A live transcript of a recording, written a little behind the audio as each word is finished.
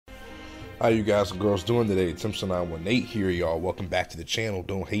How you guys and girls doing today? Simpson918 here, y'all. Welcome back to the channel.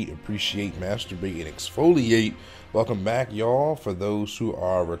 Don't hate, appreciate, masturbate, and exfoliate. Welcome back, y'all. For those who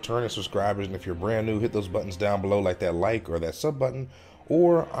are returning subscribers, and if you're brand new, hit those buttons down below like that like or that sub button,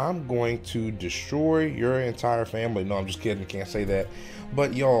 or I'm going to destroy your entire family. No, I'm just kidding. Can't say that.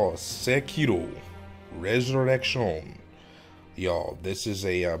 But y'all, Sekiro Resurrection. Y'all, this is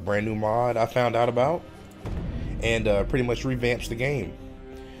a brand new mod I found out about, and pretty much revamps the game.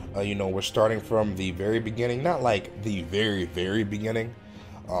 You know, we're starting from the very beginning, not like the very beginning,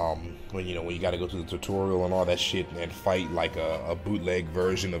 when you got to go through the tutorial and all that shit and fight like a bootleg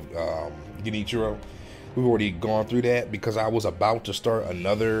version of Genichiro. We've already gone through that because I was about to start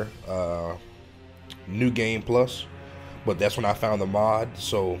another new game plus, but that's when I found the mod.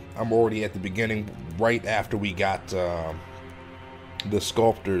 So I'm already at the beginning, right after we got the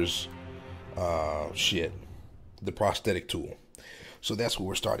sculptor's the prosthetic tool. So that's where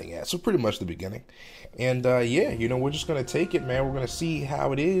we're starting at. So pretty much the beginning. And yeah, you know, we're just going to take it, man. We're going to see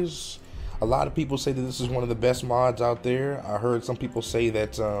how it is. A lot of people say that this is one of the best mods out there. I heard some people say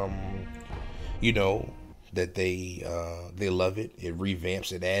that, you know, that they love it. It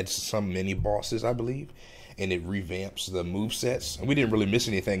revamps. It adds some mini bosses, I believe. And it revamps the movesets. And we didn't really miss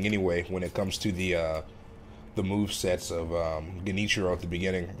anything anyway when it comes to the movesets of Genichiro at the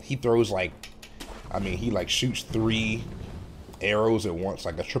beginning. He throws like, I mean, he like shoots 3 arrows at once,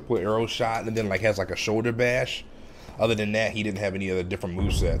 like a triple arrow shot, and then like has like a shoulder bash. Other than that, he didn't have any other different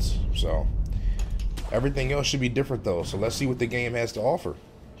movesets. So everything else should be different though. So let's see what the game has to offer.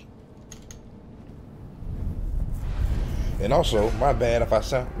 And also, my bad if I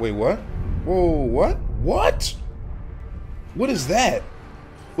sound, wait, what? Whoa, what? What? What is that?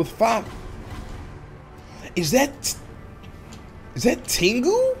 With 5? Is that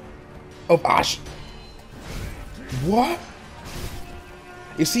Tengu of Ash? What?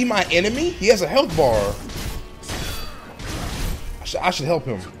 Is he my enemy? He has a health bar. I should help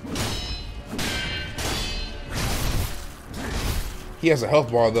him. He has a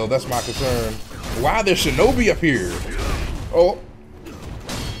health bar though, that's my concern. Why there's Shinobi up here? Oh.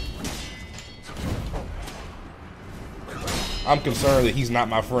 I'm concerned that he's not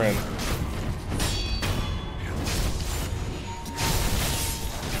my friend.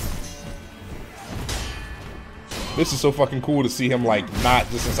 This is so fucking cool to see him like not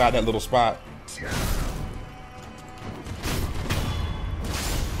just inside that little spot.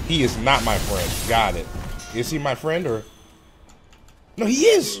 He is not my friend. Got it. Is he my friend or? No, he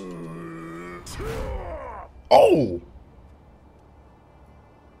is. Oh.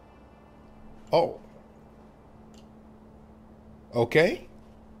 Oh. Okay.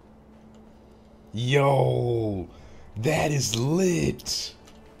 Yo, that is lit.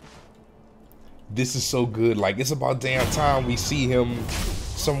 This is so good. Like, it's about damn time we see him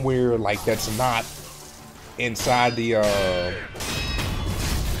somewhere like that's not inside the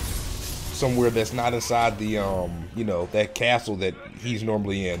somewhere that's not inside the you know, that castle that he's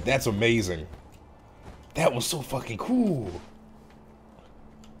normally in. That's amazing. That was so fucking cool.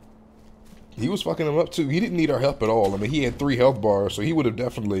 He was fucking him up too. He didn't need our help at all. I mean, he had 3 health bars, so he would have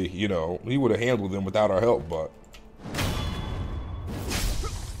definitely, you know, he would have handled them without our help, but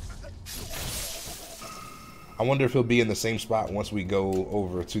I wonder if he'll be in the same spot once we go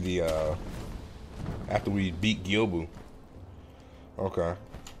over to the, after we beat Gyobu. Okay.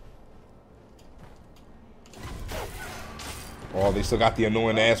 Oh, they still got the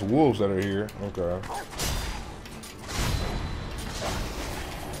annoying ass wolves that are here. Okay.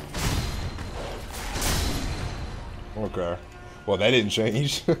 Okay. Well, that didn't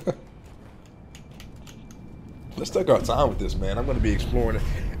change. Let's take our time with this, man. I'm going to be exploring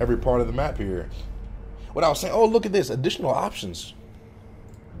every part of the map here. What I was saying, oh, look at this. Additional options.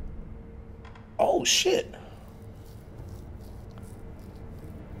 Oh, shit.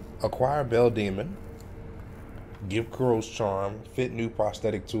 Acquire Bell Demon. Give Kuro's Charm. Fit new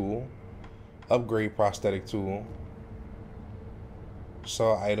prosthetic tool. Upgrade prosthetic tool.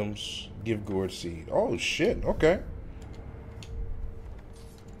 Saw items. Give Gourd Seed. Oh, shit. Okay.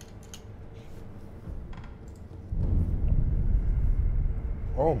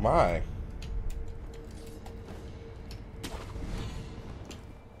 Oh, my.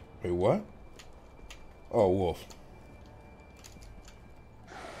 Wait, what? Oh, wolf.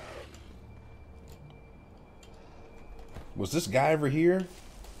 Was this guy over here?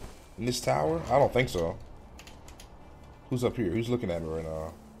 In this tower? I don't think so. Who's up here? Who's looking at me right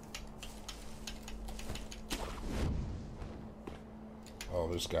now?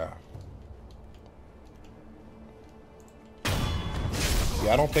 Oh, this guy.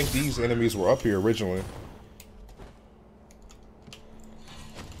 Yeah, I don't think these enemies were up here originally.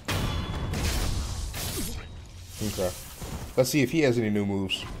 Okay. Let's see if he has any new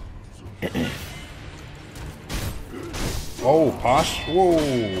moves. Oh, posture.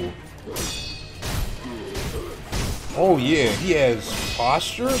 Whoa. Oh, yeah. He has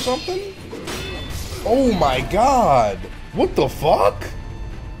posture or something? Oh, my God. What the fuck?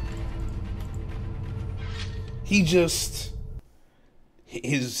 He just...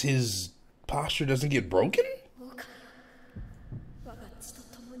 His posture doesn't get broken?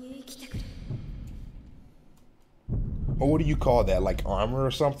 Or what do you call that? Like armor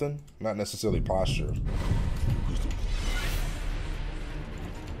or something? Not necessarily posture.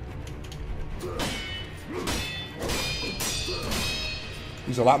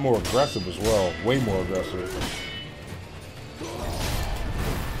 He's a lot more aggressive as well. Way more aggressive.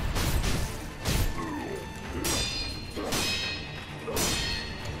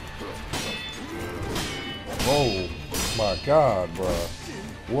 Oh my God, bro.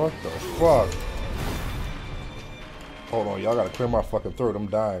 What the fuck? Hold on, y'all gotta clear my fucking throat. I'm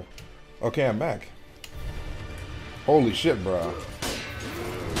dying. Okay, I'm back. Holy shit, bro.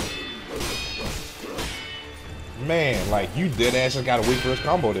 Man, like, you dead ass just gotta wait for his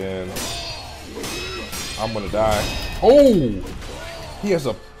combo to end. I'm gonna die. Oh! He has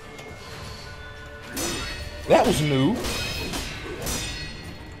a... That was new.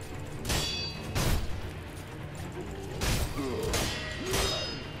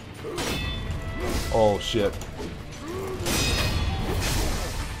 Oh, shit.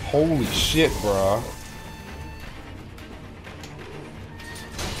 Holy shit, bruh.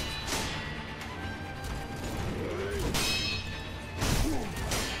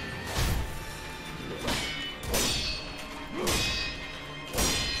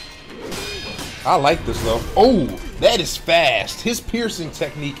 I like this though. Oh, that is fast. His piercing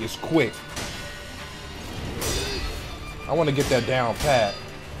technique is quick. I want to get that down pat.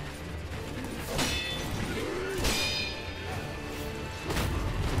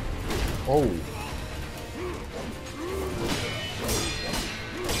 Oh.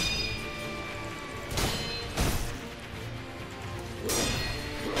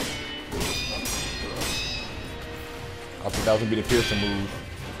 I think that was gonna be the piercing move.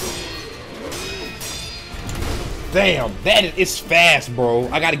 Damn, that is, it's fast, bro.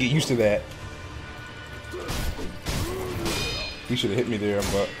 I gotta get used to that. He should have hit me there,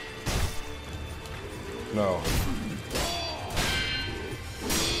 but no.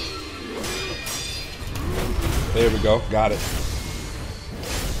 There we go. Got it.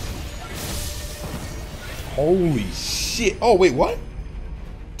 Holy shit. Oh, wait, what?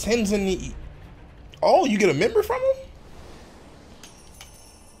 Tens in the... Oh, you get a member from him?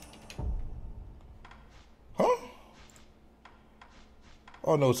 Huh?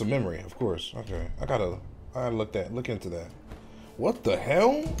 Oh, no, it's a memory, of course. Okay. I gotta look into that. What the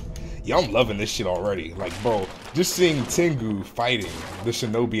hell? Yeah, I'm loving this shit already. Like, bro, just seeing Tengu fighting the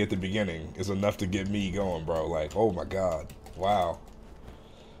shinobi at the beginning is enough to get me going, bro. Like, oh my god. Wow.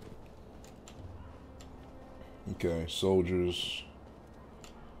 Okay, soldiers.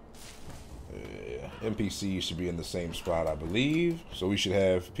 Yeah, NPCs should be in the same spot, I believe. So we should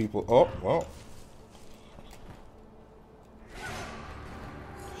have people... Oh, well.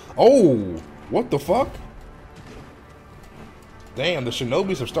 Oh, what the fuck? Damn, the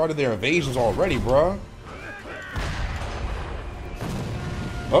shinobis have started their invasions already, bruh.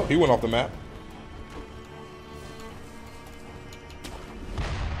 Oh, he went off the map.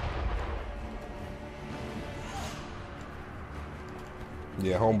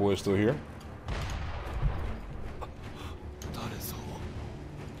 Yeah, homeboy is still here.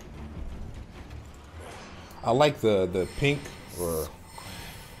 I like the pink or...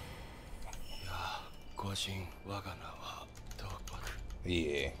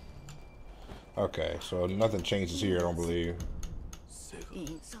 Yeah. Okay, so nothing changes here, I don't believe.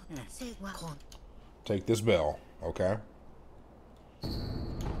 Take this bell, okay.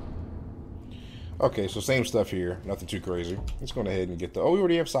 Okay, so same stuff here, nothing too crazy. Let's go ahead and get the... Oh, we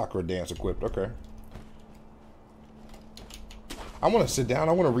already have Sakura Dance equipped, okay. I want to sit down,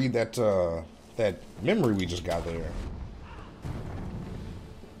 I want to read that, that memory we just got there.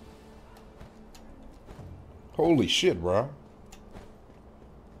 Holy shit, bro.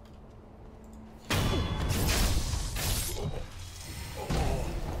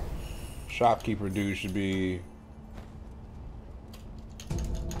 Shopkeeper dude should be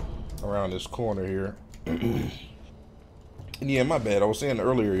around this corner here. And yeah, my bad. I was saying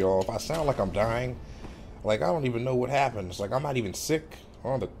earlier, y'all, if I sound like I'm dying, like I don't even know what happened. It's like I'm not even sick.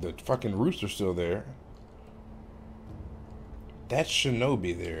 Oh, the fucking rooster's still there. That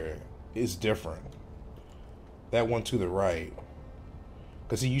shinobi there is different. That one to the right.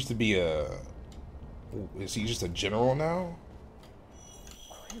 Because he used to be a Is he just a general now?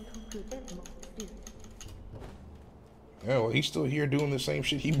 Yeah, well, he's still here doing the same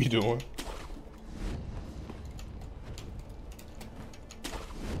shit he be doing.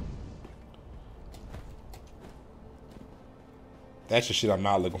 That's the shit I'm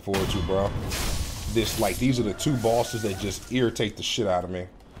not looking forward to, bro. These are the two bosses that just irritate the shit out of me.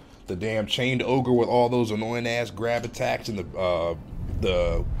 The damn chained ogre with all those annoying ass grab attacks and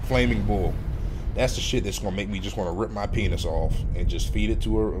the flaming bull. That's the shit that's gonna make me just want to rip my penis off and just feed it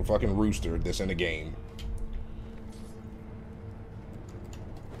to a fucking rooster that's in the game.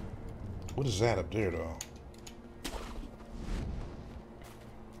 What is that up there, though?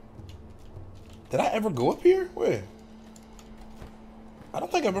 Did I ever go up here? Where? I don't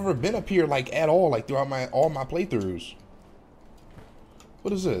think I've ever been up here, like, at all, like, throughout all my playthroughs.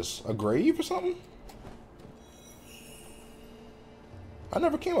 What is this? A grave or something? I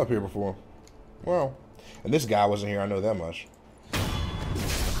never came up here before. Well, and this guy wasn't here, I know that much.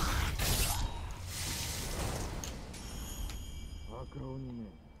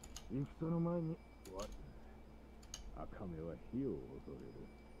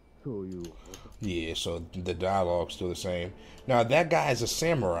 Yeah, so the dialogue's still the same. Now, that guy is a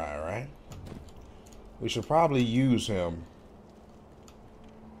samurai, right? We should probably use him.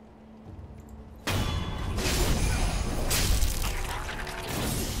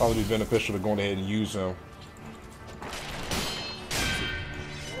 Probably be beneficial to go ahead and use him.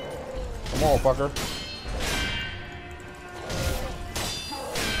 Come on, fucker.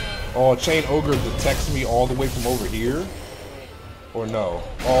 Oh, Chain Ogre detects me all the way from over here? Or no?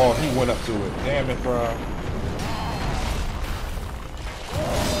 Oh, he went up to it. Damn it, bro.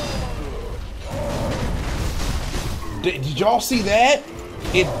 Did y'all see that?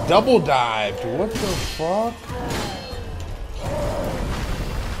 It double dived. What the fuck?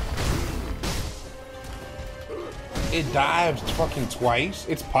 It dives fucking twice.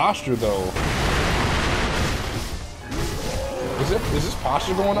 It's posture though. Is this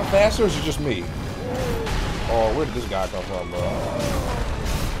posture going up faster or is it just me? Oh, where did this guy come from, bro?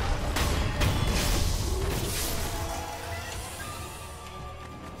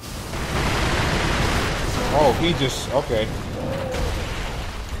 Oh, he just, okay.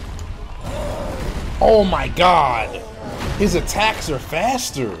 Oh my god! His attacks are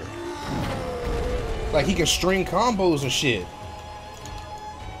faster! Like he can string combos and shit.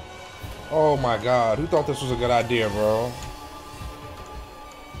 Oh my god, who thought this was a good idea, bro?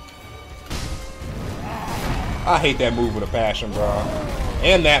 I hate that move with a passion, bro.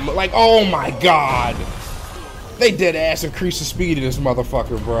 And that, like, oh my god! They dead ass increase the speed of this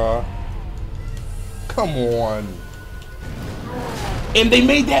motherfucker, bro. Come on. And they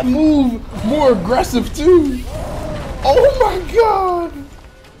made that move more aggressive too. Oh my god!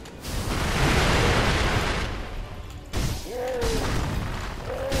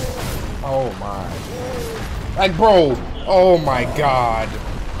 Oh my. Like, bro, oh my god.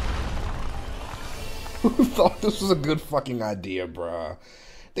 Who thought this was a good fucking idea, bruh?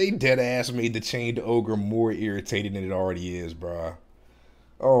 They dead ass made the chained ogre more irritating than it already is, bruh.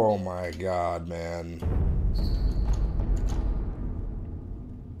 Oh my god, man.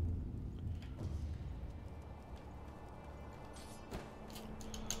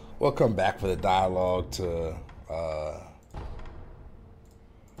 We'll come back for the dialogue to,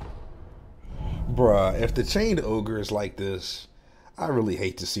 bruh, if the chained ogre is like this, I really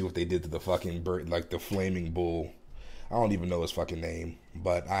hate to see what they did to the fucking bird, like the flaming bull. I don't even know his fucking name,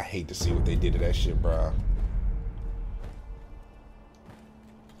 but I hate to see what they did to that shit, bruh.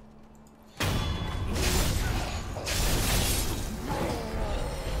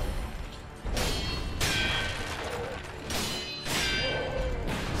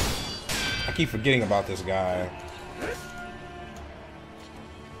 I keep forgetting about this guy.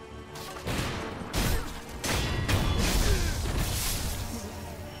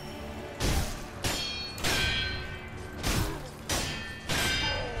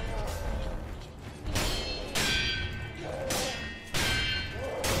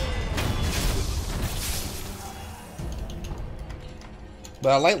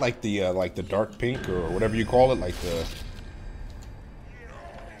 But I like the dark pink or whatever you call it, like the.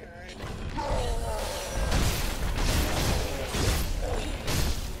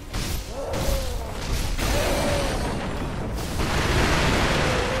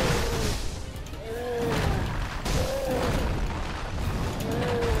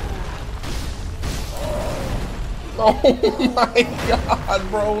 Oh my god,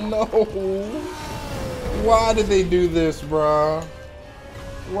 bro, no. Why did they do this, bro?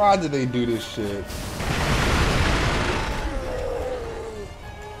 Why did they do this shit?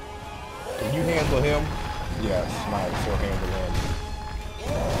 Can you handle handle him? Yes, might still handle him.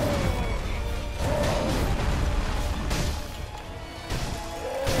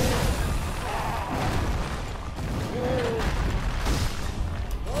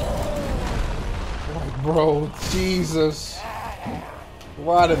 Like, bro, Jesus.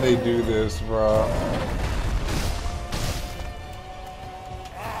 Why did they do this, bro?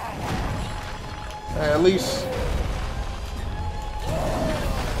 Hey, at least...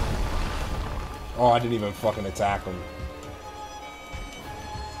 Oh, I didn't even fucking attack him.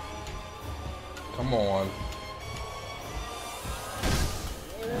 Come on.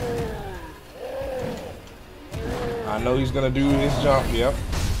 I know he's gonna do his jump, yep.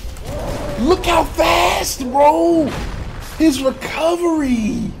 Look how fast, bro! His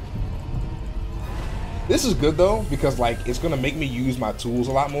recovery! This is good though, because like, it's gonna make me use my tools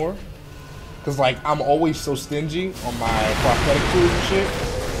a lot more. Cause like, I'm always so stingy on my prosthetic tools and shit.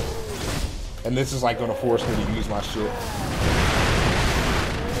 And this is like gonna force me to use my shit.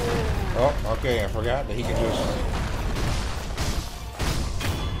 Oh, okay, I forgot that he can just...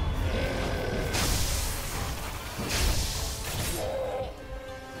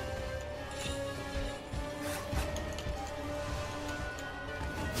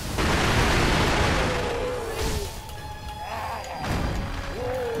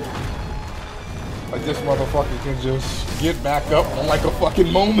 Like this motherfucker can just get back up on like a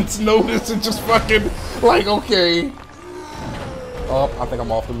fucking moment's notice and just fucking like, okay. Oh, I think I'm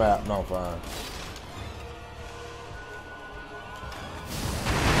off the map. No, I'm fine.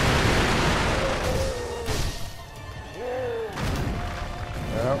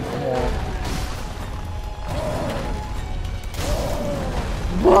 Yeah, come on.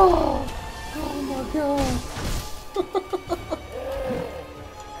 Bro! Oh my god.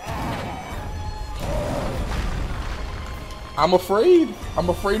 I'm afraid. I'm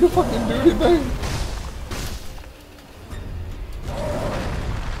afraid to fucking do anything.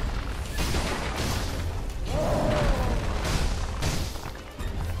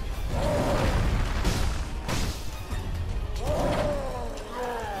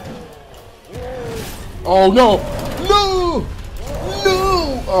 Oh no! No!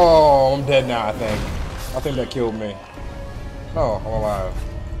 No! Oh, I'm dead now, I think. I think that killed me. Oh, I'm alive.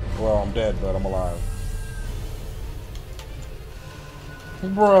 Well, I'm dead, but I'm alive.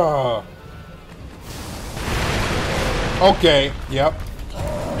 Bruh. Okay, yep.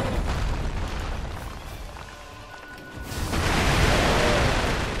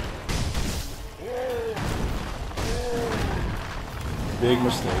 Big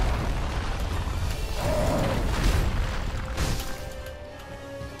mistake.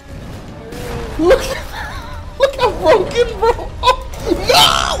 Look how broken, bro. Oh,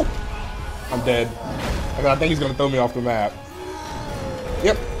 no! I'm dead. I think he's gonna throw me off the map.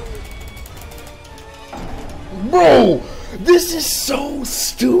 Yep. Bro, this is so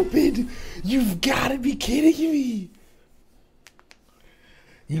stupid. You've got to be kidding me.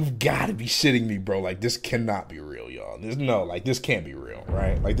 You've got to be shitting me, bro. Like, this cannot be real, y'all. There's no, like, this can't be real,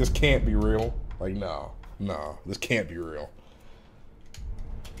 right? Like, this can't be real. Like, no, this can't be real.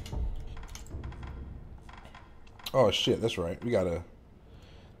 Oh, shit, that's right. We gotta...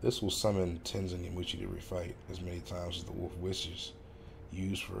 This will summon Tenzin Yamuchi to refight as many times as the wolf wishes.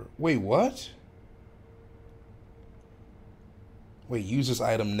 Used for... Wait, what? Wait, use this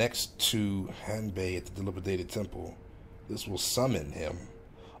item next to Hanbei at the Dilapidated Temple. This will summon him.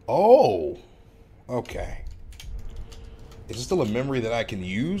 Oh! Okay. Is it still a memory that I can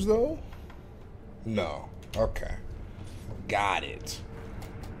use, though? No. Okay. Got it.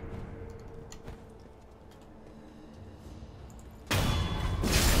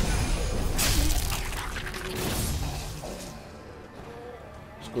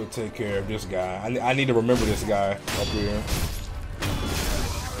 Go take care of this guy. I need to remember this guy up here.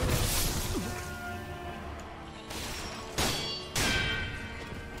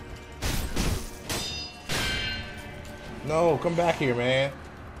 No, come back here, man.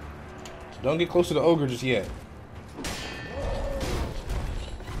 Don't get close to the ogre just yet.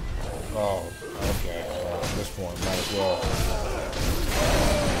 Oh, okay. Well, at this point, might as well.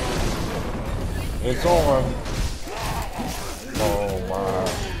 It's on. Oh my.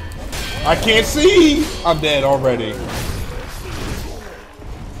 I can't see! I'm dead already.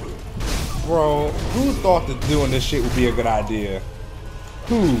 Bro, who thought that doing this shit would be a good idea?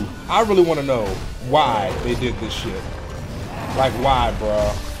 Who? I really want to know why they did this shit. Like, why,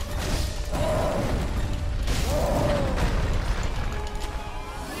 bro?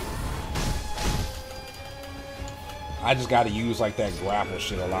 I just gotta use like that grapple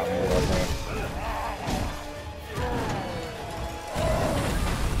shit a lot more, man.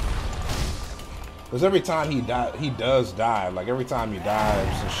 Because every time he does die. Like every time he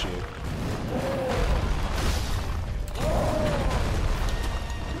dives and shit.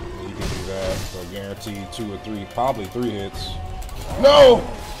 You can do that. So guaranteed 2 or 3, probably 3 hits. No!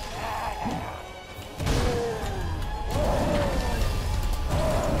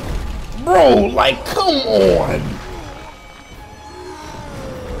 Bro, like, come on!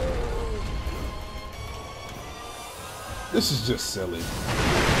 This is just silly.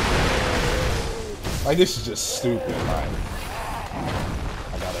 Like, this is just stupid. Like,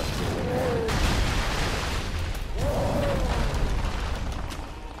 I gotta do it.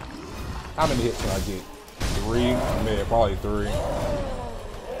 How many hits can I get? 3? Yeah, probably 3.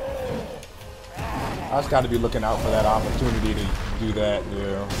 I just gotta be looking out for that opportunity to do that,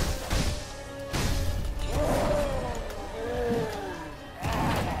 yeah.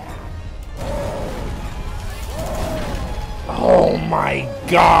 Oh my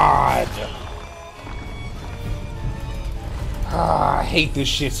god! Ah, I hate this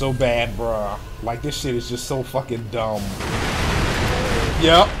shit so bad, bruh. Like, this shit is just so fucking dumb.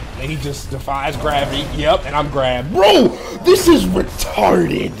 Yep, and he just defies gravity. Yep, and I'm grabbed. Bro, this is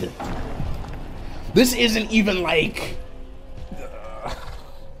retarded. This isn't even like...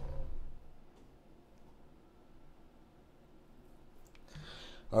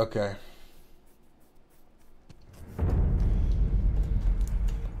 Okay.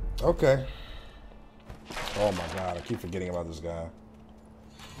 Okay. Oh my god, I keep forgetting about this guy.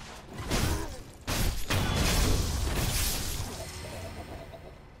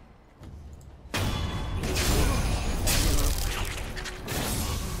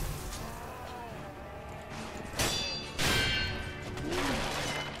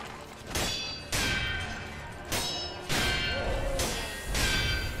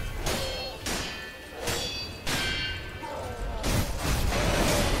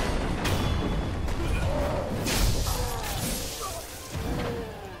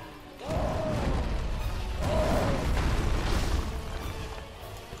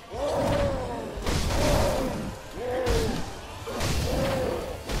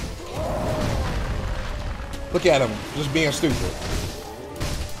 Look at him, just being stupid.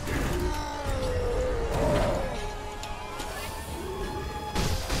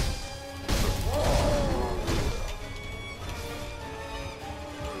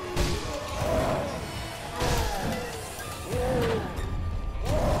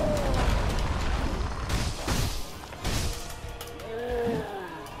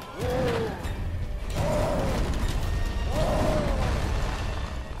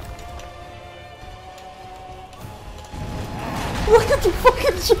 Look at the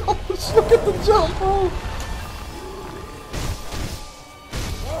fucking jumps! Look at the jump, bro!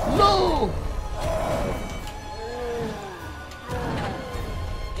 No!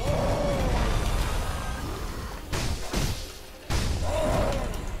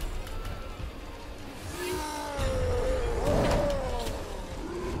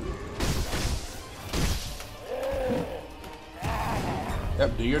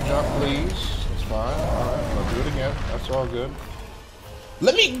 Yep, do your jump, please. That's fine. Alright, I'll do it again. That's all good.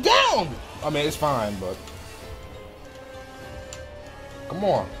 Let me down! I mean, it's fine, but... Come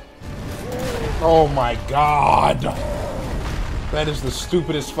on. Oh my god! That is the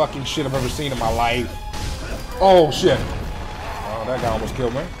stupidest fucking shit I've ever seen in my life. Oh, shit. Oh, that guy almost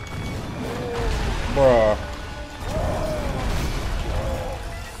killed me. Bruh.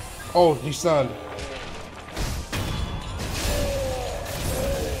 Oh, he's stunned.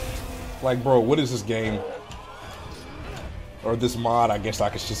 Like, bro, what is this game? Or this mod, I guess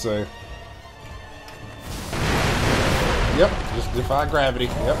I should say. Yep, just defy gravity.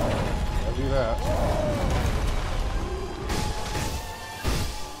 Yep, I'll do that.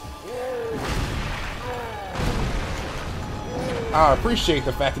 I appreciate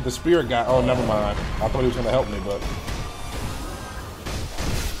the fact that the spirit guy... Oh, never mind. I thought he was going to help me, but...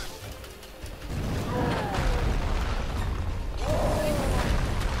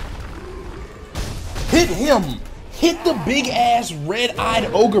 Hit him! Hit the big-ass,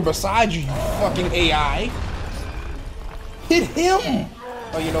 red-eyed ogre beside you, you fucking AI! Hit him!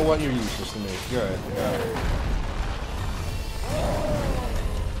 Oh, you know what? You're useless to me. Good, good.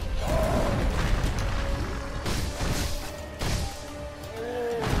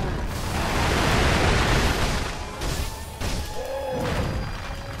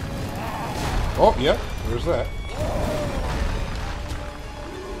 Oh, yep. There's that.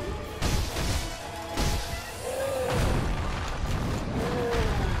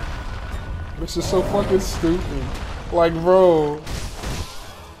 This is so fucking stupid. Like, bro.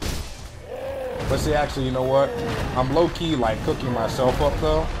 But see, actually, you know what? I'm low-key, like, cooking myself up,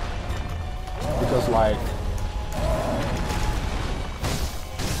 though. Because like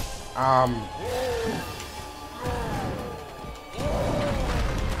I'm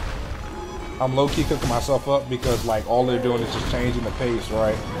low-key cooking myself up because like all they're doing is just changing the pace,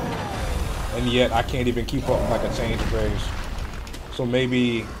 right? And yet I can't even keep up with like a change of pace. So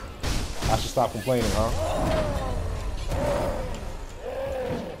maybe I should stop complaining, huh?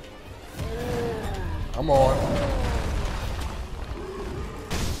 I'm on.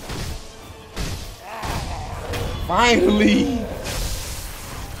 Finally!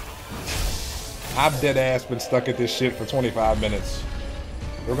 I've dead ass been stuck at this shit for 25 minutes.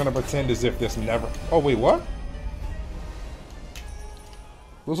 We're gonna pretend as if this never... Oh, wait, what?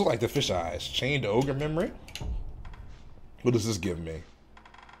 Those look like the fish eyes. Chained ogre memory? What does this give me?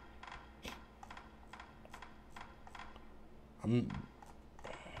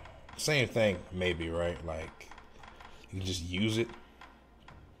 Same thing, maybe, right? Like, you can just use it.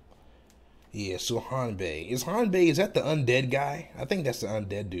 Yeah, so Hanbei. Is that the undead guy? I think that's the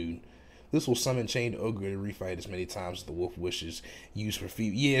undead dude. This will summon Chained Ogre to refight as many times as the wolf wishes. Used for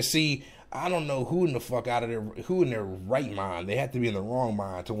feet. Yeah, see, I don't know who in the fuck out of their... Who in their right mind. They have to be in the wrong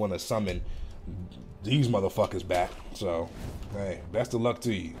mind to want to summon these motherfuckers back. So, hey, best of luck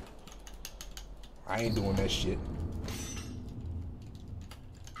to you. I ain't doing that shit.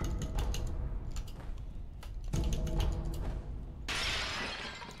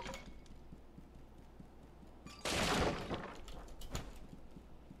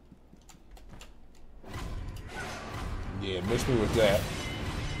 Yeah, miss me with that.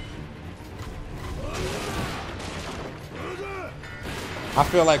 I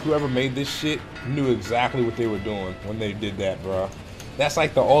feel like whoever made this shit knew exactly what they were doing when they did that, bro. That's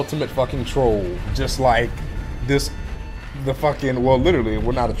like the ultimate fucking troll. Just like this, the fucking, well, literally,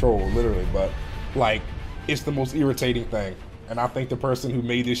 we're not a troll, literally, but like, it's the most irritating thing. And I think the person who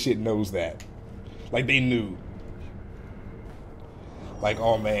made this shit knows that. Like, they knew. Like,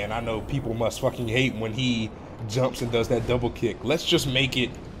 oh man, I know people must fucking hate when he jumps and does that double kick. Let's just make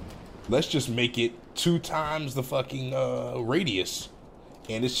it 2 times the fucking radius,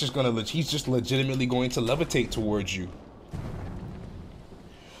 and it's just gonna, he's just legitimately going to levitate towards you.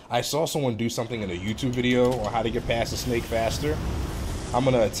 I saw someone do something in a YouTube video on how to get past a snake faster. I'm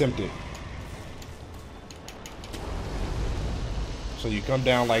gonna attempt it. So you come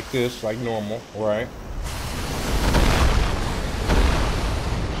down like this, like normal, right?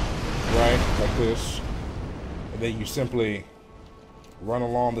 Right, like this. Then you simply run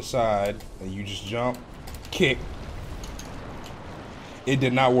along the side and you just jump, kick. It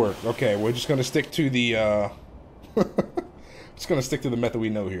did not work. Okay, we're just gonna stick to the just gonna stick to the method we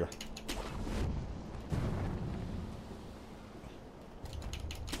know here.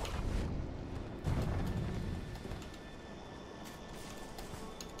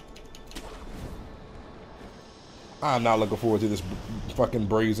 I'm not looking forward to this fucking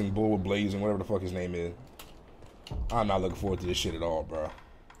brazen bull blazing, whatever the fuck his name is. I'm not looking forward to this shit at all, bro.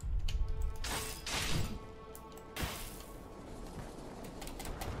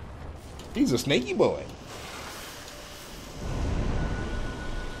 He's a snaky boy.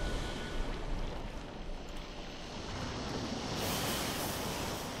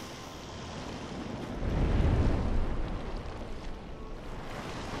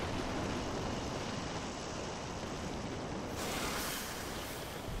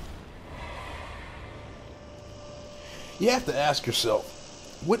 You have to ask yourself,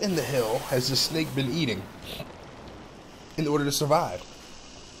 what in the hell has this snake been eating in order to survive?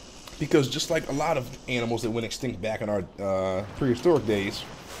 Because just like a lot of animals that went extinct back in our prehistoric days,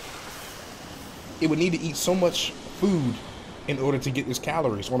 it would need to eat so much food in order to get its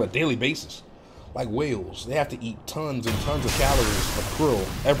calories on a daily basis. Like whales, they have to eat tons and tons of calories of krill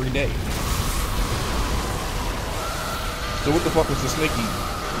every day. So what the fuck is the snake eating?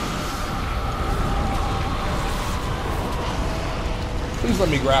 Please let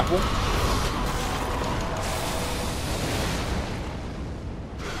me grapple.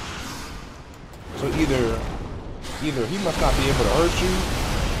 So either he must not be able to hurt you,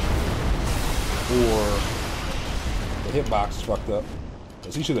 or the hitbox is fucked up.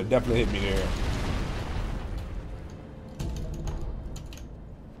 Because he should have definitely hit me there.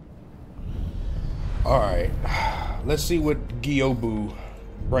 Alright. Let's see what Gyobu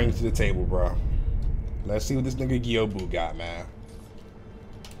brings to the table, bro. Let's see what this nigga Gyobu got, man.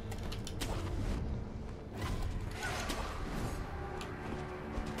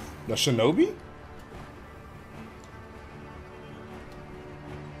 The shinobi?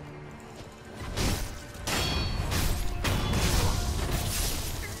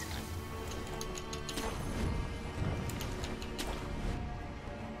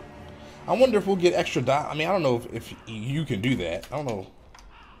 I wonder if we'll get extra I mean, I don't know if you can do that. I don't know.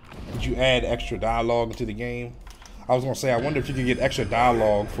 Did you add extra dialogue into the game? I was gonna say, I wonder if you could get extra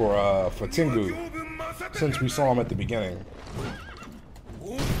dialogue for Tengu, since we saw him at the beginning.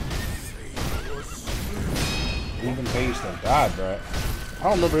 Even paged and died, bro. I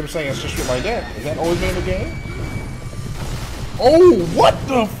don't remember him saying such shit like that. Is that always been in the game? Oh, what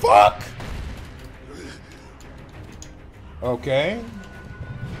the fuck? Okay.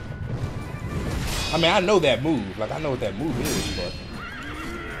 I mean, I know that move. Like, I know what that move is, but...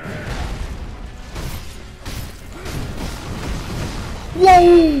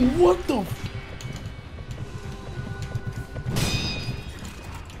 Whoa! What the...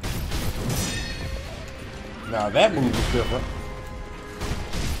 Now, that move is different.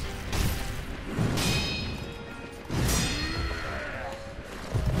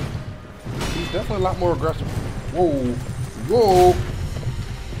 He's definitely a lot more aggressive. Whoa. Whoa.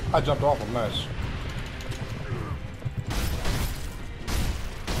 I jumped off him. Nice.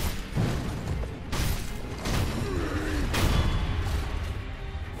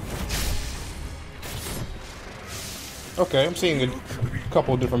 Okay, I'm seeing a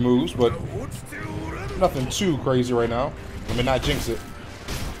couple of different moves, but nothing too crazy right now. I mean, not jinx it.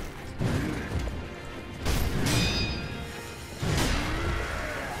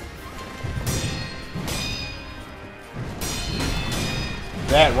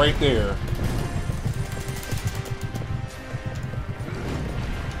 That right there.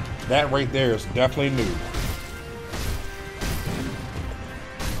 That right there is definitely new.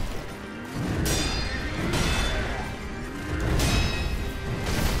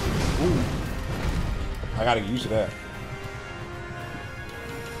 Ooh. I gotta get used to that.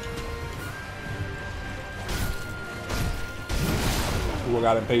 Ooh, I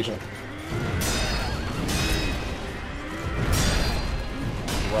got impatient.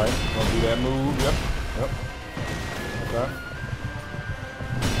 Right, gonna do that move. Yep. Yep. Okay.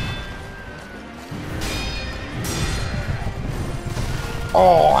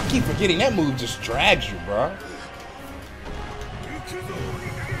 Oh, I keep forgetting that move just drags you, bro.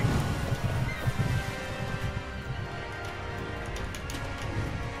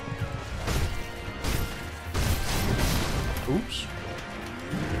 Oops.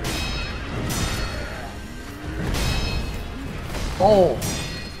 Oh.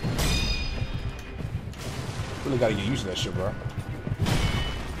 Really gotta get used to that shit, bro.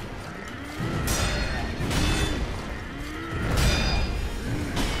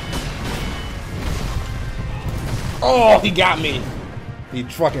 Oh, he got me. He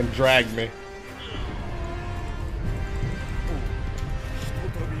fucking dragged me.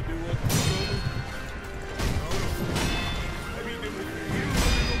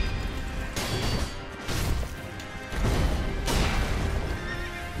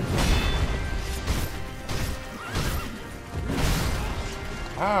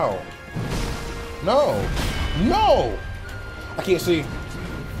 Ow. No. No. I can't see.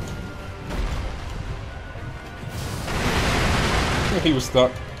 He was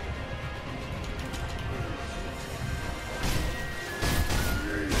stuck.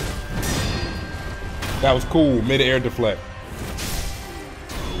 That was cool. Mid-air deflect.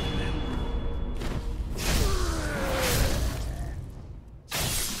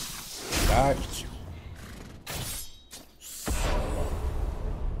 Died.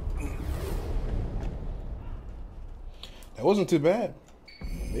 That wasn't too bad.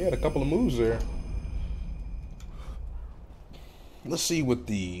 They had a couple of moves there. Let's see what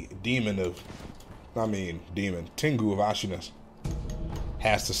the Tengu of Ashinas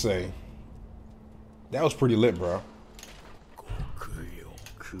has to say. That was pretty lit, bro.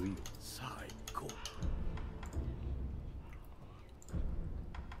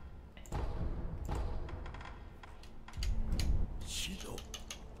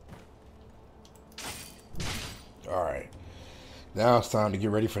 Alright. Now it's time to get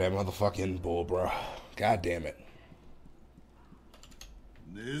ready for that motherfucking bull, bro. God damn it.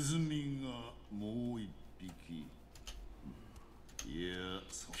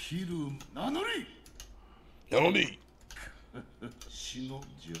 Nani?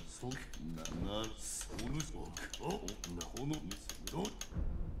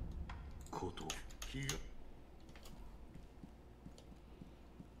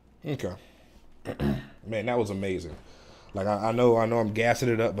 Okay. Man, that was amazing. Like, I know I'm gassing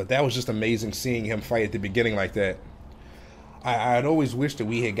it up, but that was just amazing seeing him fight at the beginning like that. I'd always wished that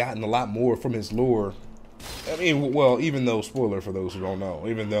we had gotten a lot more from his lore. I mean, well, even though, spoiler for those who don't know,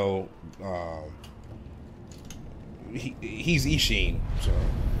 even though he's Ishin, so.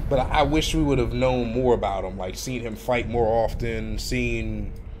 But I wish we would have known more about him, like seen him fight more often,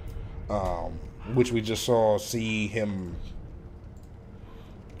 seen which we just saw see him.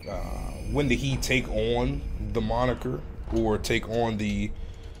 When did he take on the moniker or take on the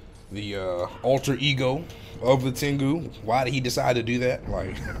alter ego of the Tengu? Why did he decide to do that?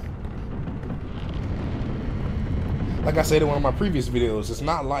 Like I said in one of my previous videos, it's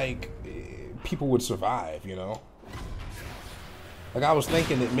not like people would survive, you know? Like, I was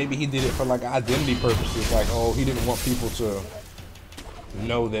thinking that maybe he did it for, like, identity purposes. Like, oh, he didn't want people to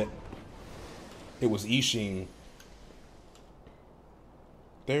know that it was Ishin.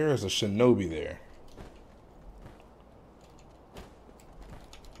 There is a shinobi there.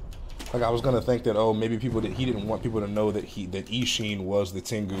 Like, I was gonna think that, oh, maybe he didn't want people to know that Ishin was the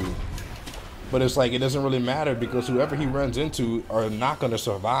Tengu. But it's like, it doesn't really matter because whoever he runs into are not gonna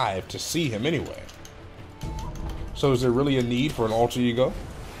survive to see him anyway. So is there really a need for an alter ego?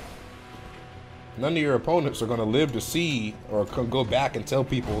 None of your opponents are gonna live to see or go back and tell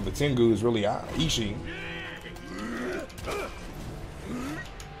people the Tengu is really Ishin.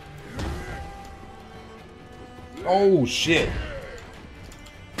 Oh shit.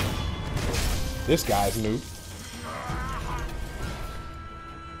 This guy's new.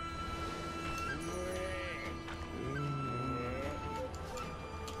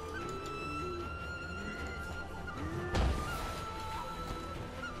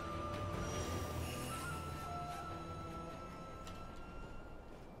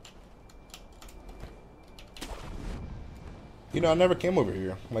 You know, I never came over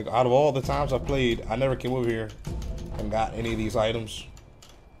here. Like, out of all the times I've played, I never came over here and got any of these items.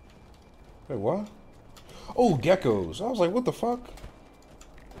 Wait, what? Oh, geckos. I was like, what the fuck?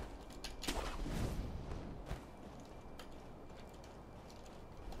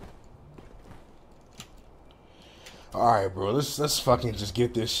 Alright, bro. Let's fucking just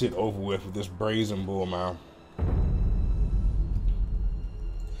get this shit over with this brazen bull, man.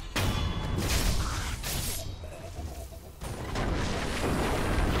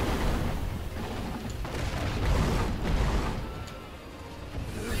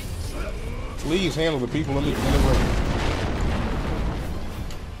 Please handle the people in the room.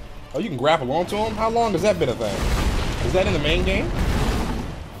 Oh, you can grapple onto them? How long has that been a thing? Is that in the main game?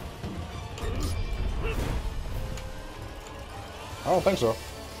 I don't think so.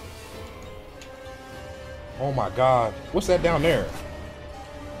 Oh my god. What's that down there?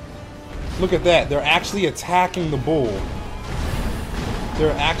 Look at that. They're actually attacking the bull.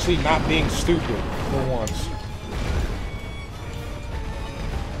 They're actually not being stupid for once.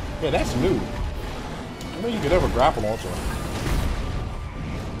 Yeah, that's new. I don't know you could ever grapple onto him.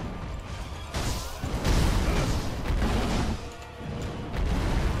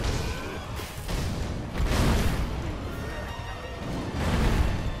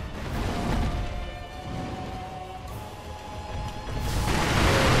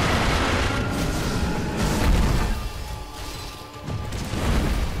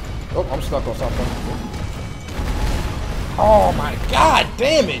 Oh, I'm stuck on something. Oh my god,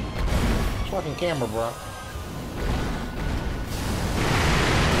 damn it! Fucking camera, bro.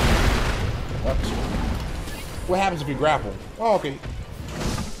 What happens if you grapple? Oh, okay.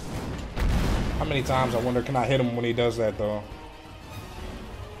 How many times, I wonder, can I hit him when he does that, though?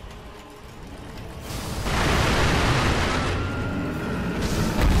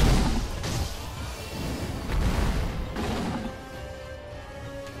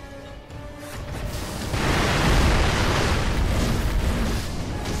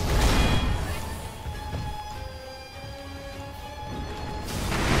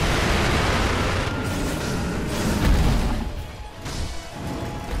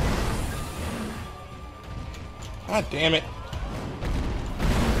 God damn it.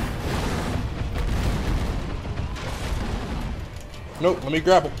 Nope, let me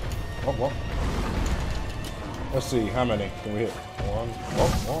grapple. Oh, well. Let's see, how many can we hit? One.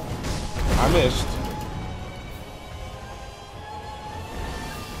 Oh, oh. I missed.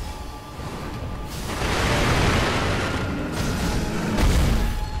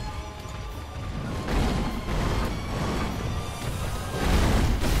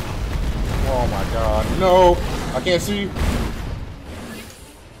 Oh my god, no! I can't see.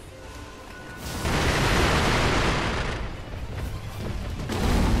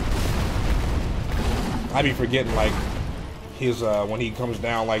 I be forgetting, like, his, when he comes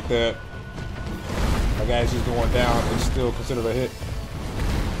down like that, like, as he's going down, it's still considered a hit.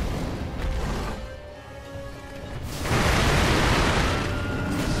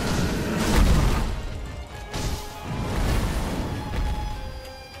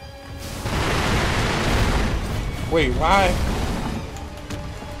 Wait, why?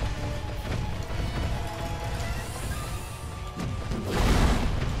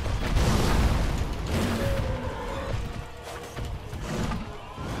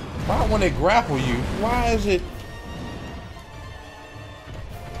 when they grapple you. Why is it?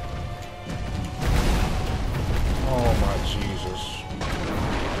 Oh my Jesus.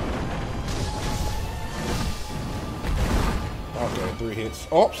 Okay, 3 hits.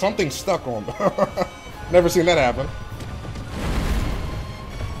 Oh, something stuck on me. Never seen that happen.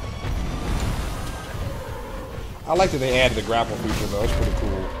 I like that they added the grapple feature though. It's pretty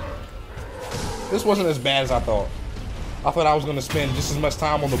cool. This wasn't as bad as I thought. I thought I was going to spend just as much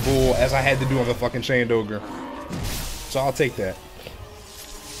time on the bull as I had to do on the fucking chained ogre. So I'll take that.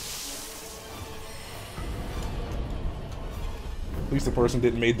 At least the person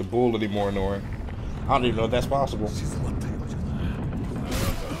didn't make the bull any more annoying. I don't even know if that's possible.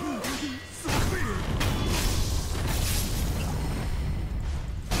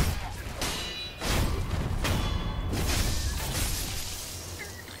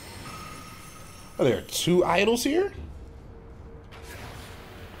 Are there 2 idols here?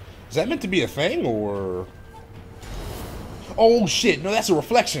 Is that meant to be a thing, or... Oh, shit. No, that's a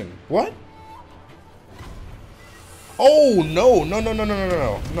reflection. What? Oh, no. No, no, no, no, no,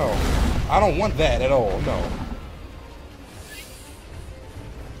 no, no. I don't want that at all. No.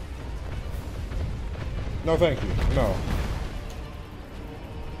 No, thank you. No.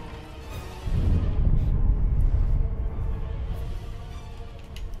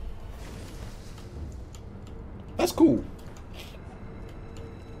 That's cool.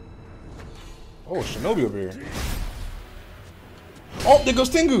 Oh, Shinobi over here. Oh, there goes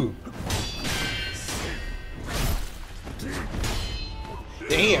Tengu.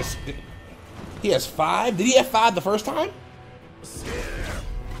 He has 5. Did he have 5 the first time?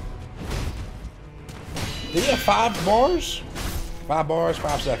 Did he have 5 bars? 5 bars,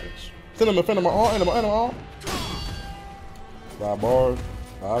 5 seconds. Send him a friend of my all, and all. 5 bars,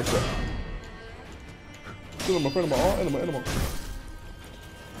 5 seconds. Send him a friend of my all, and all.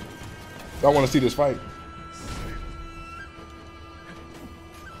 I want to see this fight.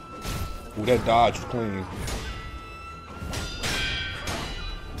 Ooh, that dodge was clean.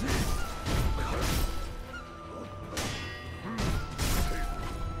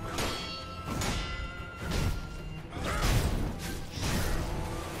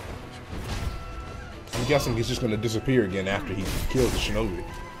 I'm guessing he's just going to disappear again after he kills the shinobi.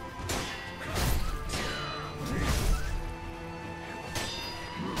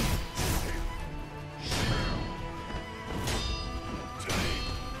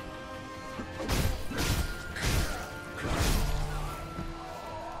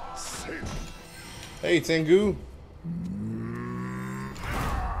 Hey, Tengu.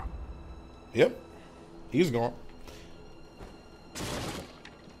 Yep. He's gone.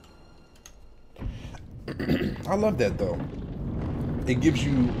 I love that, though. It gives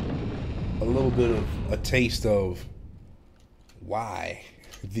you a little bit of a taste of why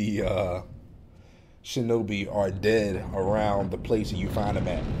the shinobi are dead around the place that you find them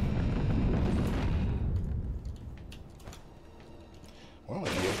at. Well,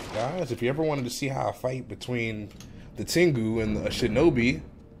 guys, if you ever wanted to see how a fight between the Tengu and a shinobi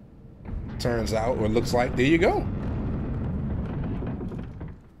turns out or looks like, there you go.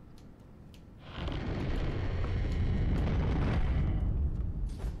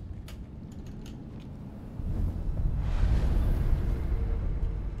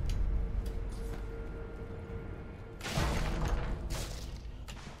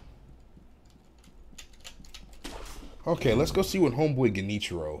 Okay, let's go see what homeboy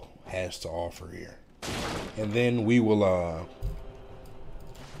Genichiro has to offer here. And then we will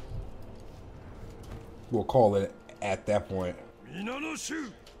we'll call it at that point. This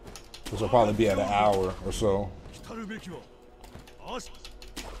will probably be at an hour or so.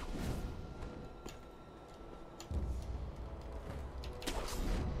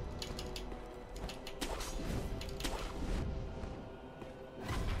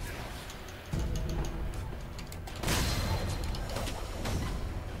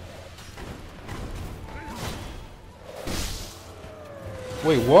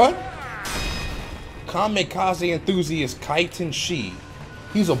 Wait, what? Kamikaze enthusiast Kaiten Shi.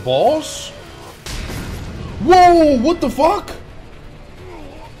 He's a boss? Whoa, what the fuck?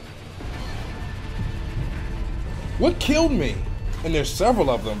 What killed me? And there's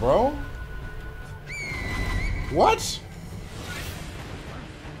several of them, bro. What?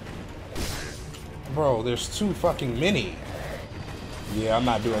 Bro, there's too fucking many. Yeah, I'm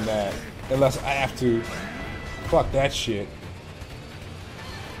not doing that. Unless I have to. Fuck that shit.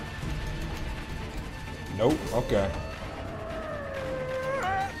 Nope, okay.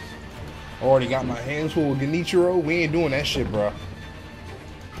 Already got my hands full with Genichiro. We ain't doing that shit, bro.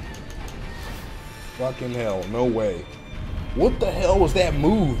 Fucking hell, no way. What the hell was that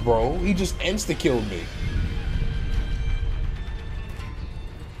move, bro? He just insta-killed me.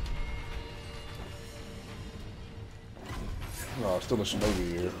 Oh, still a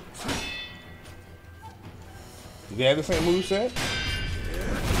shinobi here. Do they have the same moveset?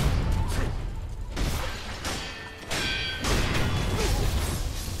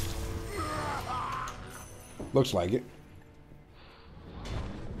 Looks like it.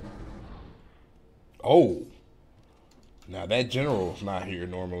 Oh. Now that general's not here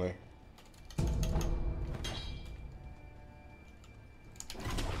normally.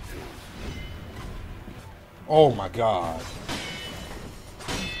 Oh my god.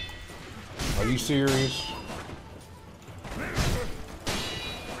 Are you serious?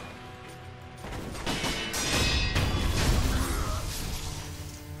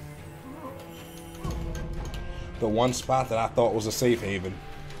 The one spot that I thought was a safe haven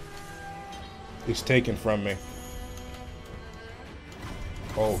is taken from me.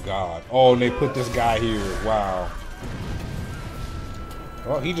 Oh god. Oh, and they put this guy here. Wow.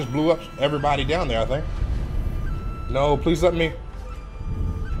 Well, he just blew up everybody down there, I think. No, please let me.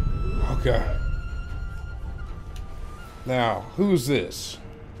 Okay. Now, who's this?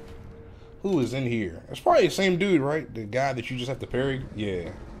 Who is in here? It's probably the same dude, right? The guy that you just have to parry?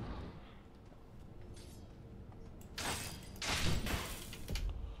 Yeah.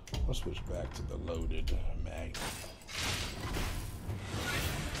 Let's switch back to the loaded mag.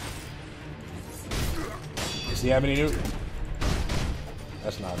 Does he have any new?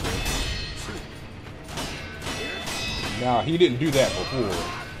 That's not good. Nah, he didn't do that before.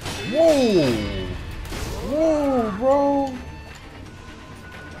 Whoa! Whoa, bro!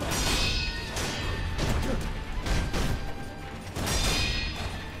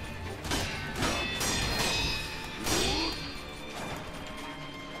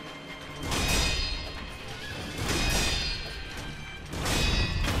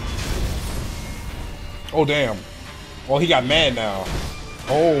 Oh, damn. Oh, he got mad now.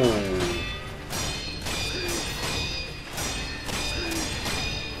 Oh.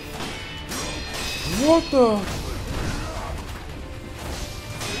 What the?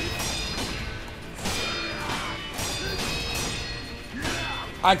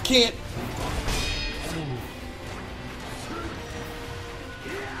 I can't.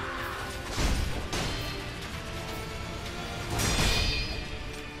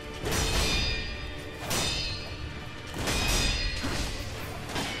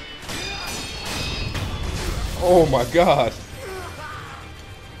 Oh my god.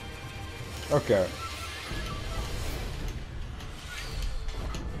 Okay.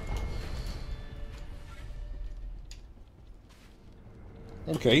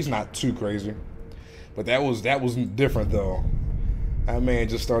 Okay, he's not too crazy. But that was different though. That man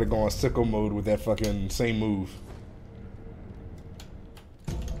just started going sicko mode with that fucking same move.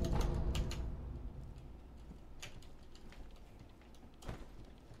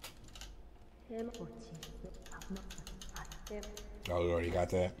 Oh, you already got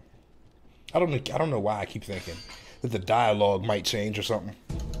that. I don't know why I keep thinking that the dialogue might change or something.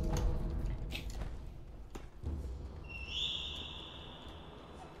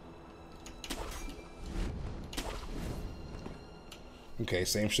 Okay,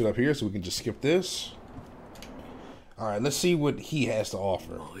 same shit up here, so we can just skip this. All right, let's see what he has to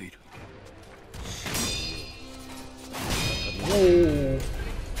offer. Whoa.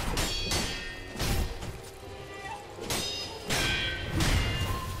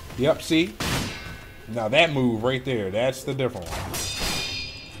 Yep, see? Now that move right there, that's the different one.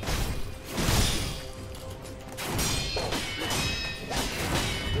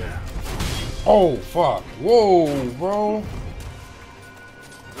 Oh, fuck. Whoa, bro.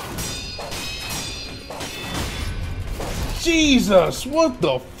 Jesus, what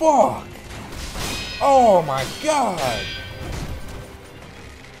the fuck? Oh my god.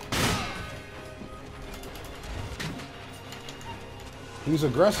 He's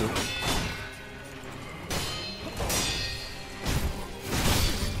aggressive.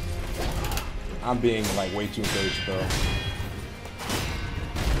 I'm being like way too impatient though.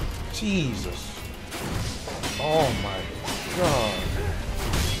 Jesus. Oh my god.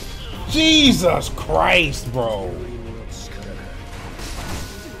 Jesus Christ, bro.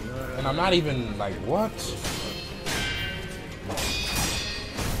 And I'm not even like, what?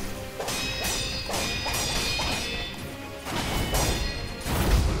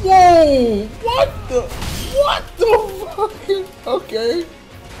 Whoa! What the fuck? Okay.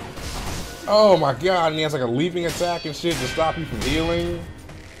 Oh my god, and he has like a leaping attack and shit to stop you from healing.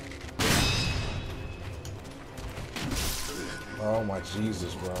 Oh my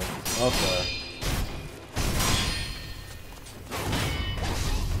Jesus, bro. Okay.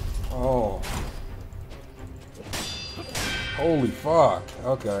 Oh. Holy fuck.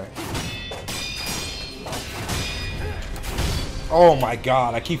 Okay. Oh my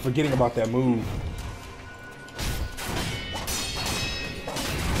god, I keep forgetting about that move.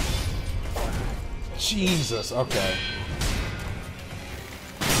 Jesus, okay.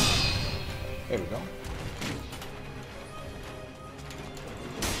 There we go.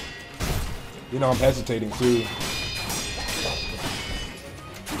 You know, I'm hesitating too.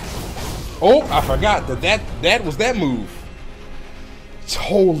 Oh, I forgot that was that move.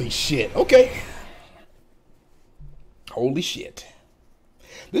 Holy shit. Okay. Holy shit.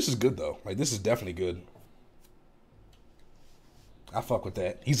 This is good though. Like, this is definitely good. I fuck with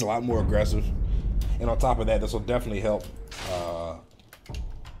that. He's a lot more aggressive. And on top of that, this will definitely help.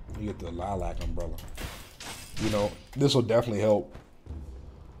 You get the lilac umbrella. You know, this will definitely help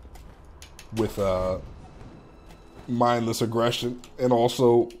with mindless aggression and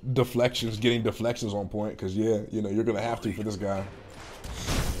also deflections, getting deflections on point. Because yeah, you know, you're gonna have to for this guy.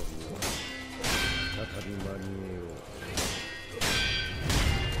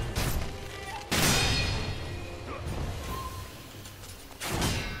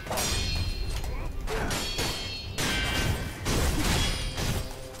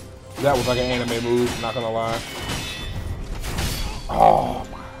 That was like an anime move, not gonna lie. Oh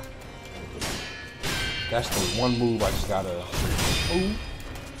my. That's the one move I just gotta. Ooh.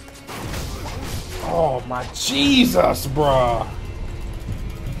 Oh my Jesus, bruh.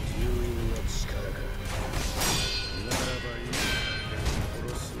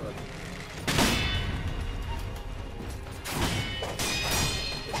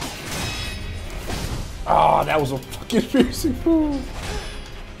 Oh, that was a fucking piercing move.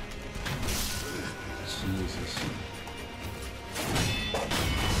 Jesus.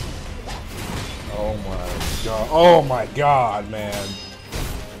 Oh my god. Oh my god, man.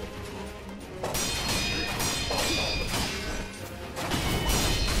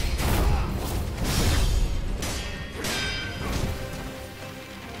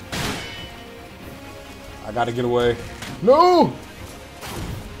 I gotta get away. No!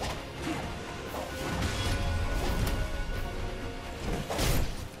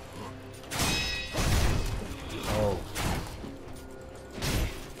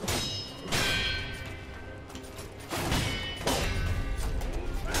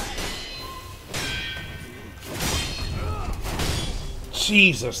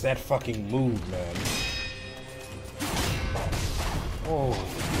 Jesus, that fucking move, man. Oh,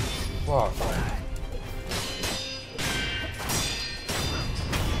 fuck.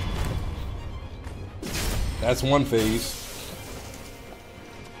 That's one phase.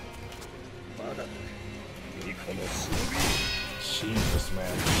 Jesus,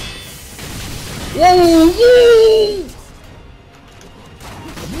 man. Whoa, whoa!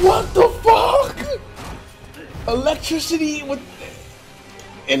 What the fuck? Electricity with...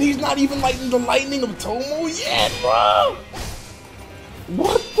 And he's not even lighting the lightning of Tomo yet, bro!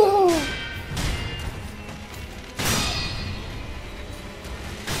 What the...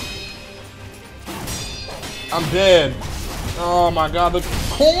 I'm dead. Oh my god, the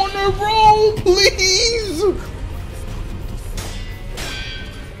corner roll, please!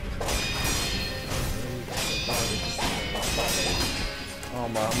 Oh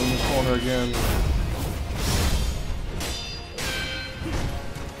my, I'm in this corner again.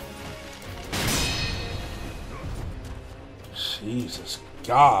 Jesus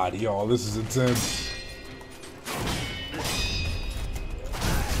God, y'all, this is intense.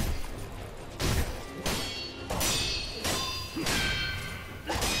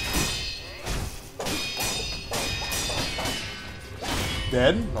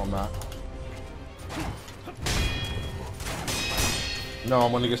 Dead? No, I'm not. No,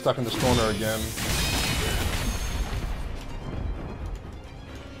 I'm gonna get stuck in this corner again.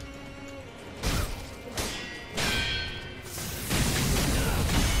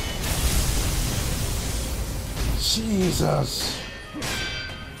 Jesus.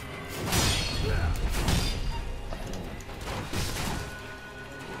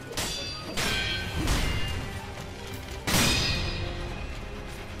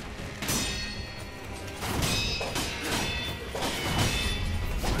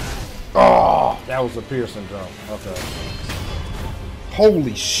 Oh, that was a piercing jump. Okay.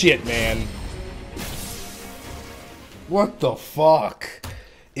 Holy shit, man. What the fuck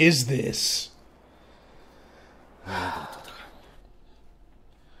is this?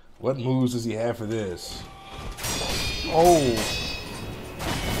 What moves does he have for this? Oh.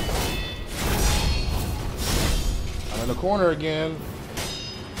 I'm in the corner again.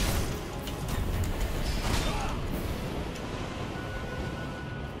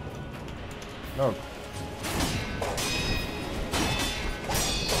 No.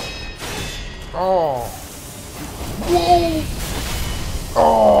 Oh. Whoa.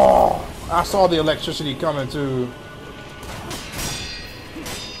 Oh. I saw the electricity coming too.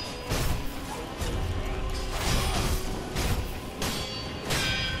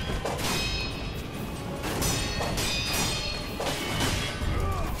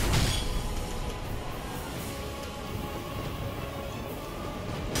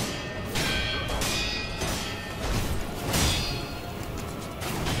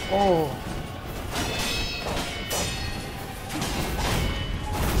 Oh.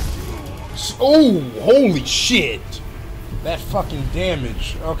 Oh, holy shit. That fucking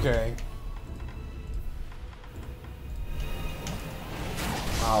damage. Okay.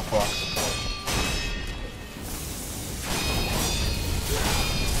 Oh, fuck.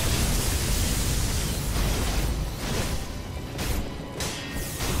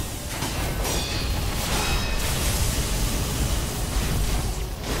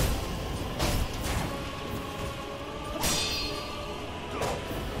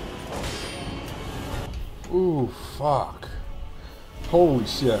 Ooh, fuck. Holy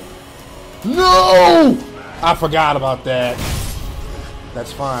shit. No! I forgot about that.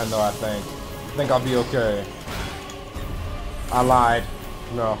 That's fine, though, I think. I think I'll be okay. I lied.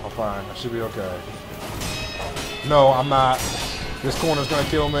 No, I'm fine. I should be okay. No, I'm not. This corner's gonna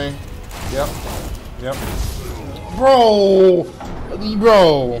kill me. Yep. Yep. Bro!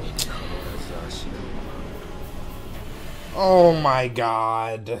 Bro! Oh my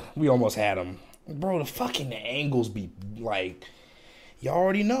god. We almost had him. Bro, the fucking angles be like, y'all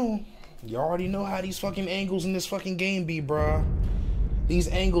already know. Y'all already know how these fucking angles in this fucking game be, bruh. These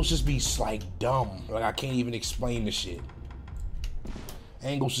angles just be like dumb. Like I can't even explain the shit.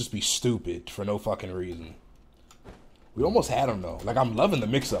 Angles just be stupid for no fucking reason. We almost had him though. Like I'm loving the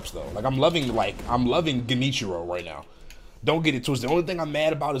mix-ups though. Like I'm loving Genichiro right now. Don't get it twisted. The only thing I'm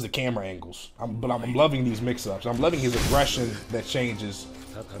mad about is the camera angles. But I'm loving these mix-ups. I'm loving his aggression that changes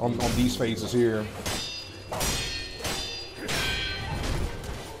on these phases here.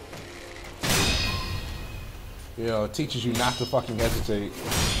 You know, it teaches you not to fucking hesitate.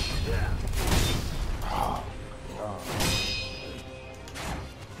 Oh, God.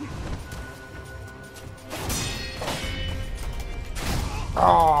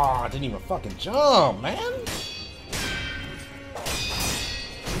 Oh, I didn't even fucking jump, man.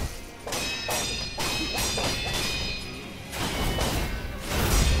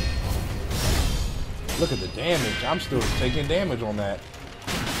 Look at the damage. I'm still taking damage on that.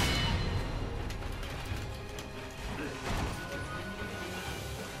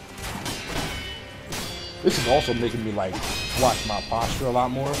 This is also making me like watch my posture a lot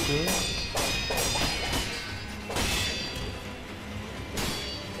more too.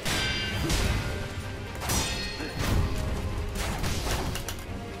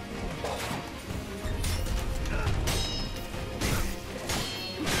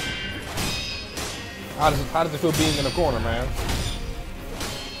 How does it feel being in the corner, man?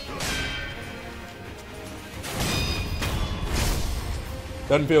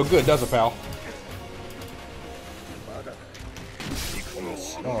 Doesn't feel good, does it, pal?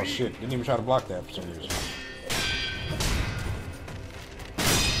 Oh shit, didn't even try to block that for some reason.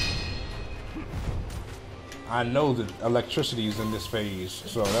 I know that electricity is in this phase,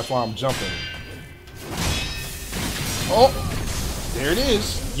 so that's why I'm jumping. Oh! There it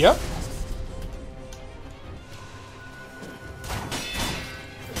is. Yep.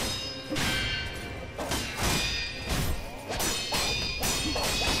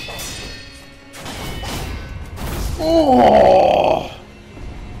 Oh!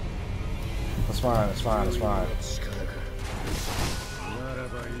 That's fine, it's fine, it's fine.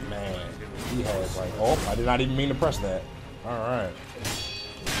 Man, he has like, oh, I did not even mean to press that. Alright.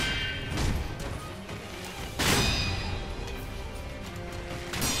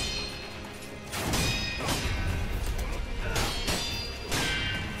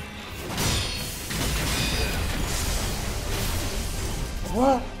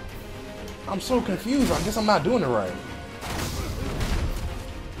 What? I'm so confused. I guess I'm not doing it right.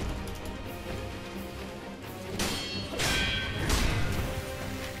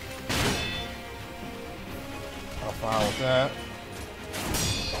 I'm fine with that.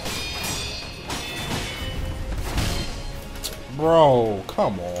 Bro,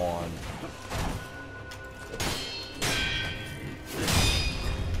 come on.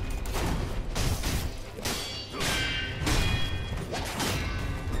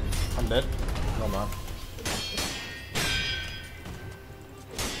 I'm dead. No, man.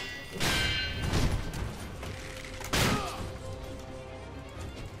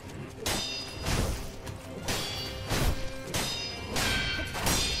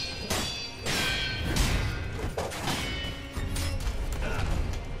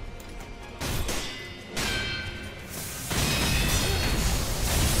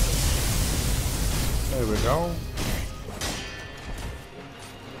 go.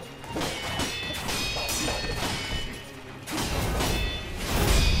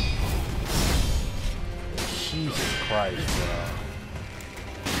 Jesus Christ, bro.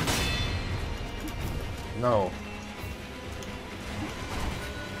 No.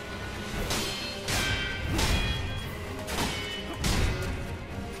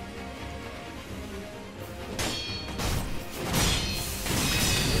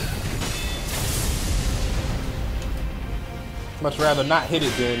 Much rather not hit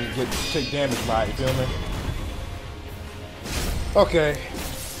it than take damage by it, you feel me? Okay.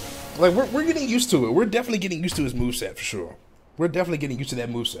 Like, we're getting used to it. We're definitely getting used to his moveset, for sure. We're definitely getting used to that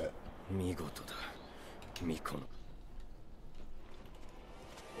moveset.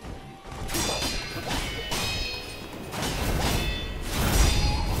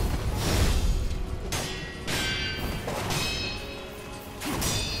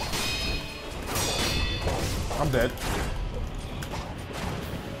 I'm dead.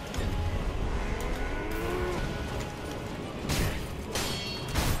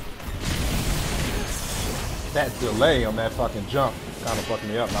 That delay on that fucking jump kind of fucked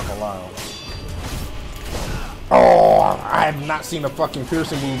me up, not gonna lie. Oh, I have not seen a fucking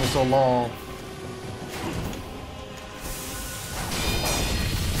piercing move in so long.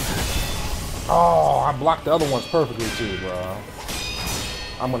 Oh, I blocked the other ones perfectly too, bro.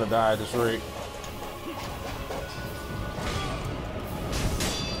 I'm gonna die at this rate.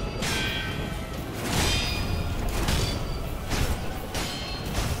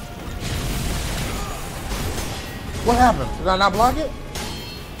 What happened? Did I not block it?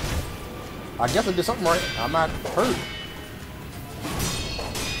 I guess I did something right. I'm not hurt.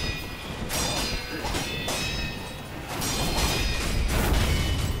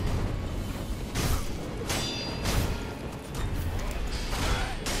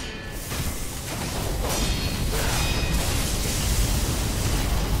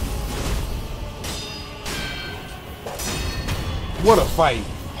 What a fight.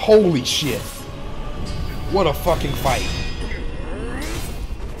 Holy shit. What a fucking fight.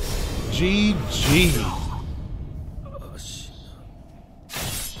 GG.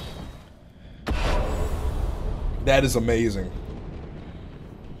 That is amazing.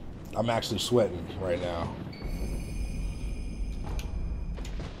 I'm actually sweating right now.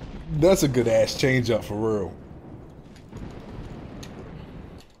 That's a good ass change up for real.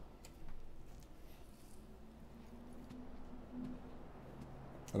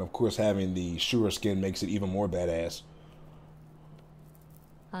 And of course, having the Shura skin makes it even more badass.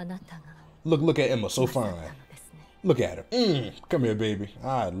 Look at Emma, so fine. Look at her. Come here, baby.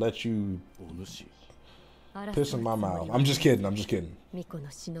 I'd let you piss in my mouth. I'm just kidding. I'm just kidding.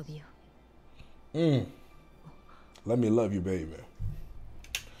 Let me love you, baby.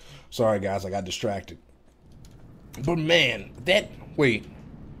 Sorry, guys. I got distracted. But man, wait.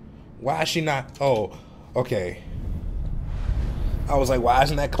 Why is she not? Oh, okay. I was like, why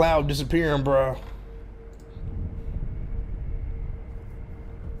isn't that cloud disappearing, bro?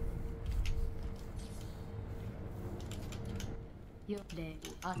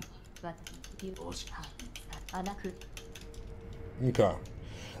 Okay.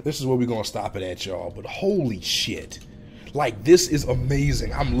 This is where we're gonna stop it at, y'all. But holy shit. Like, this is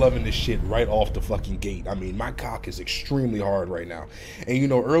amazing. I'm loving this shit right off the fucking gate. I mean, my cock is extremely hard right now. And you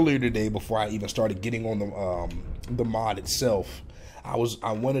know, earlier today, before I even started getting on the mod itself, I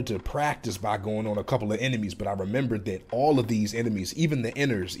wanted to practice by going on a couple of enemies, but I remembered that all of these enemies, even the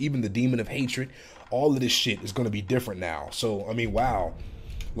inners, even the demon of hatred, all of this shit is going to be different now. So, I mean, wow.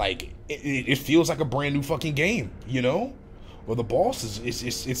 Like, it feels like a brand new fucking game, you know? Well, the boss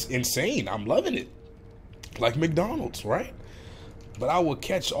it's insane. I'm loving it. Like McDonald's, right? But I will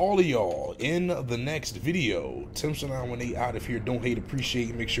catch all of y'all in the next video. Timson918 out of here. Don't hate,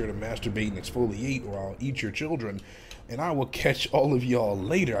 appreciate. Make sure to masturbate and exfoliate, or I'll eat your children. And I will catch all of y'all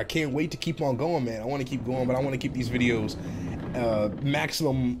later. I can't wait to keep on going, man. I want to keep going, but I want to keep these videos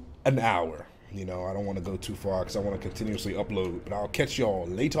maximum an hour. You know, I don't want to go too far because I want to continuously upload. But I'll catch y'all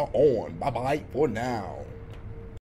later on. Bye-bye for now.